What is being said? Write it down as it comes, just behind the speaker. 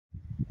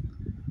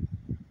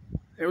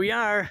Here we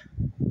are.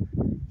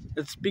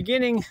 It's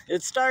beginning.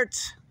 It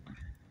starts.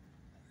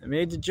 I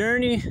made the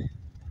journey.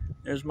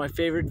 There's my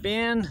favorite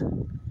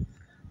van.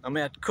 I'm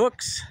at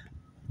Cook's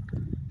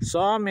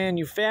Saw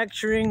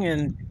Manufacturing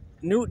in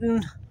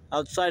Newton,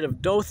 outside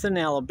of Dothan,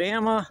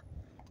 Alabama.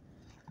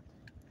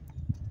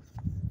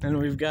 And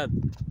we've got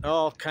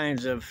all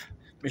kinds of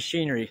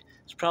machinery.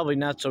 It's probably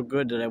not so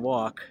good that I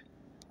walk,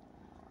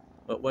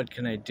 but what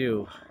can I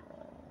do?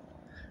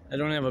 I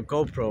don't have a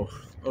GoPro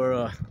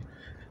or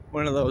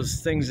one of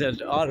those things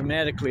that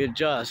automatically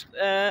adjust.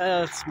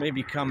 It's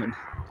maybe coming.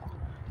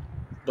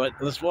 But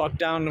let's walk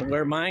down to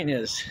where mine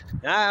is.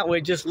 We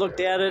just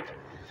looked at it.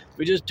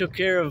 We just took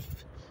care of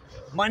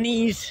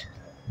monies.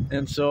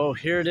 And so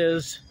here it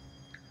is.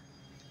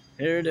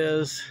 Here it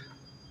is.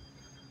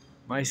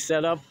 My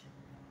setup.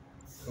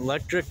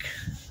 Electric.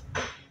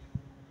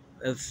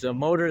 It's a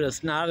motor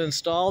that's not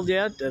installed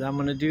yet, and I'm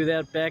going to do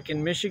that back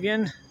in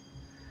Michigan.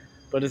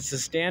 But it's a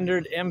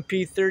standard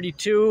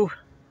MP32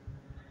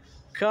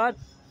 cut.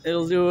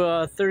 It'll do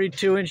a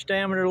 32-inch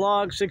diameter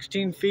log,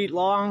 16 feet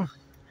long.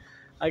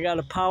 I got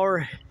a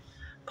power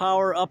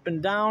up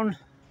and down,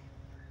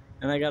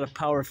 and I got a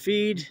power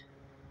feed.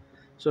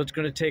 So it's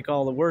going to take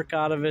all the work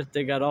out of it.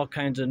 They got all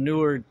kinds of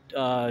newer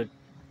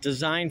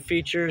design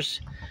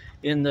features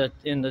in the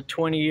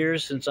 20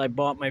 years since I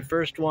bought my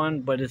first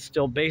one, but it's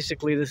still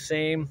basically the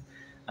same.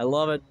 I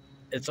love it.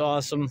 It's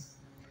awesome.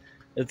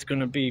 It's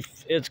gonna be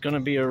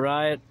a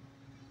riot.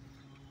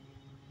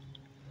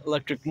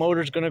 Electric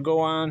motor's gonna go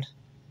on.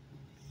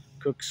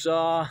 Cook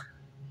saw.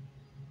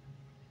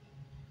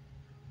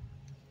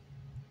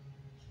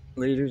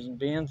 Leaders and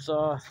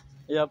bandsaw.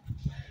 Yep.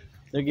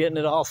 They're getting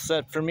it all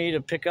set for me to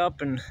pick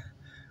up and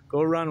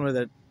go run with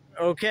it.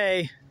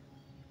 Okay.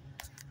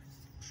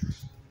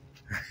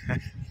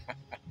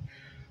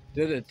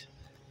 Did it.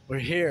 We're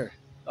here.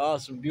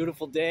 Awesome,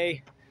 beautiful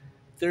day.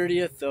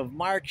 30th of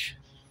March,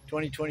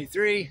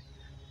 2023.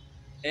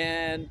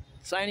 And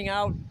signing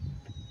out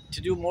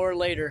to do more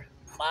later.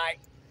 Bye.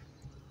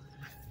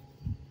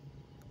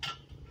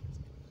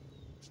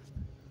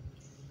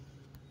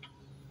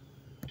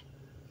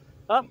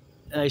 Oh,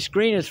 my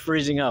screen is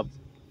freezing up.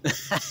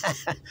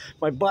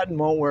 My button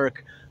won't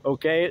work.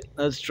 Okay,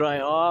 let's try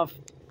off.